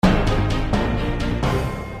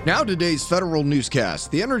Now today's Federal Newscast.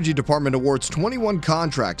 The Energy Department awards 21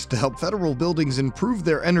 contracts to help federal buildings improve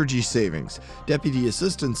their energy savings. Deputy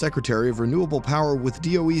Assistant Secretary of Renewable Power with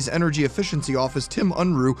DOE's Energy Efficiency Office, Tim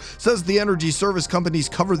Unruh, says the energy service companies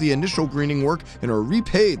cover the initial greening work and are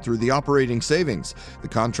repaid through the operating savings. The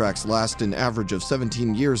contracts last an average of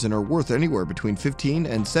 17 years and are worth anywhere between $15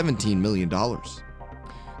 and $17 million.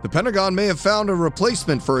 The Pentagon may have found a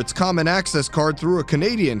replacement for its Common Access card through a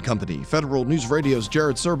Canadian company. Federal News Radio's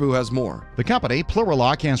Jared Serbu has more. The company,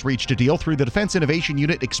 Plurilock, has reached a deal through the Defense Innovation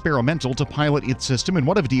Unit Experimental to pilot its system in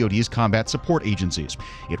one of DoD's combat support agencies.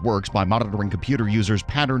 It works by monitoring computer users'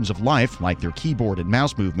 patterns of life, like their keyboard and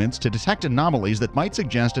mouse movements, to detect anomalies that might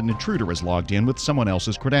suggest an intruder is logged in with someone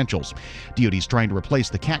else's credentials. DoD's trying to replace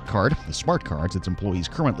the CAT card, the smart cards its employees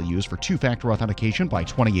currently use for two-factor authentication, by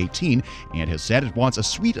 2018, and has said it wants a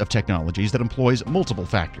suite of technologies that employs multiple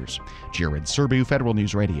factors. Jared Serbu, Federal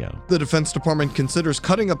News Radio. The Defense Department considers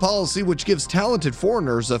cutting a policy which gives talented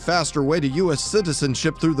foreigners a faster way to U.S.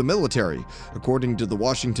 citizenship through the military. According to the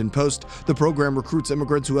Washington Post, the program recruits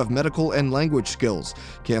immigrants who have medical and language skills.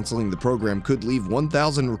 Canceling the program could leave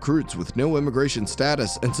 1,000 recruits with no immigration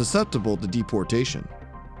status and susceptible to deportation.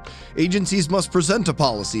 Agencies must present a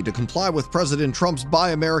policy to comply with President Trump's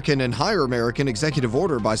Buy American and Hire American executive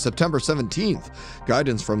order by September 17th.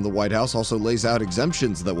 Guidance from the White House also lays out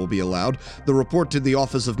exemptions that will be allowed. The report to the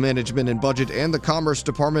Office of Management and Budget and the Commerce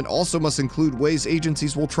Department also must include ways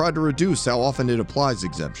agencies will try to reduce how often it applies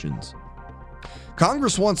exemptions.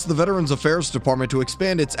 Congress wants the Veterans Affairs Department to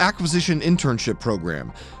expand its acquisition internship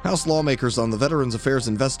program. House lawmakers on the Veterans Affairs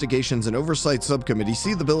Investigations and Oversight Subcommittee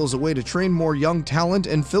see the bill as a way to train more young talent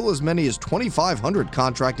and fill as many as 2,500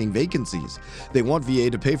 contracting vacancies. They want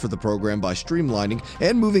VA to pay for the program by streamlining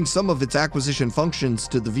and moving some of its acquisition functions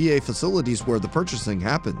to the VA facilities where the purchasing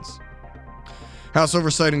happens. House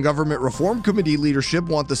Oversight and Government Reform Committee leadership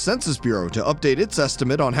want the Census Bureau to update its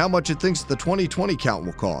estimate on how much it thinks the 2020 count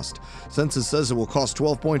will cost. Census says it will cost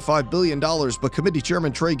 $12.5 billion, but Committee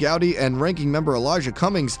Chairman Trey Gowdy and Ranking Member Elijah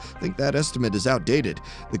Cummings think that estimate is outdated.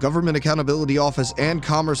 The Government Accountability Office and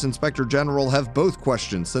Commerce Inspector General have both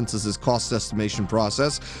questioned Census's cost estimation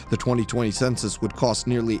process. The 2020 census would cost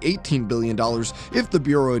nearly $18 billion if the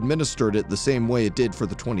Bureau administered it the same way it did for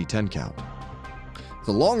the 2010 count.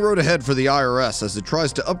 The long road ahead for the IRS as it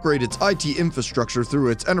tries to upgrade its IT infrastructure through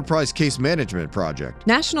its Enterprise Case Management project.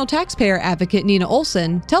 National taxpayer advocate Nina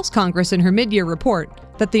Olson tells Congress in her mid-year report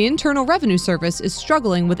that the Internal Revenue Service is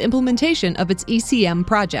struggling with implementation of its ECM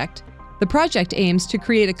project. The project aims to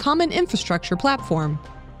create a common infrastructure platform.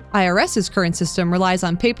 IRS's current system relies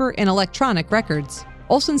on paper and electronic records.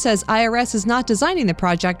 Olson says IRS is not designing the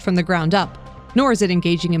project from the ground up, nor is it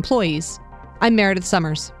engaging employees. I'm Meredith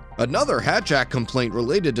Summers. Another Hatch Act complaint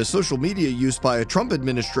related to social media use by a Trump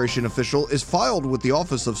administration official is filed with the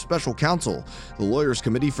Office of Special Counsel. The Lawyers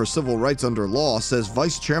Committee for Civil Rights Under Law says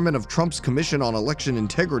Vice Chairman of Trump's Commission on Election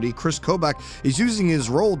Integrity, Chris Kobach, is using his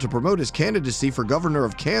role to promote his candidacy for governor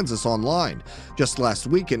of Kansas online. Just last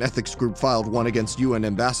week, an ethics group filed one against UN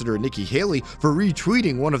Ambassador Nikki Haley for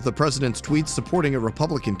retweeting one of the president's tweets supporting a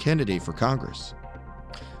Republican candidate for Congress.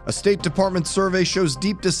 A State Department survey shows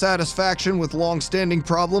deep dissatisfaction with long-standing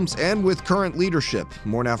problems and with current leadership.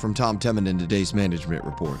 More now from Tom Temin in today's management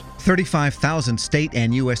report. 35,000 state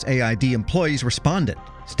and USAID employees responded.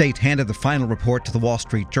 State handed the final report to the Wall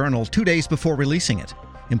Street Journal 2 days before releasing it.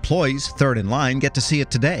 Employees, third in line, get to see it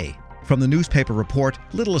today. From the newspaper report,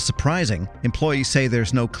 little is surprising. Employees say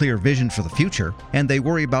there's no clear vision for the future, and they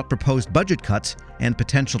worry about proposed budget cuts and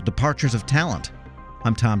potential departures of talent.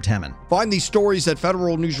 I'm Tom Temin. Find these stories at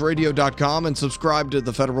federalnewsradio.com and subscribe to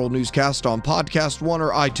the Federal Newscast on Podcast One or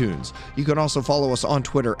iTunes. You can also follow us on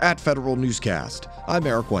Twitter at Federal Newscast. I'm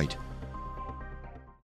Eric White.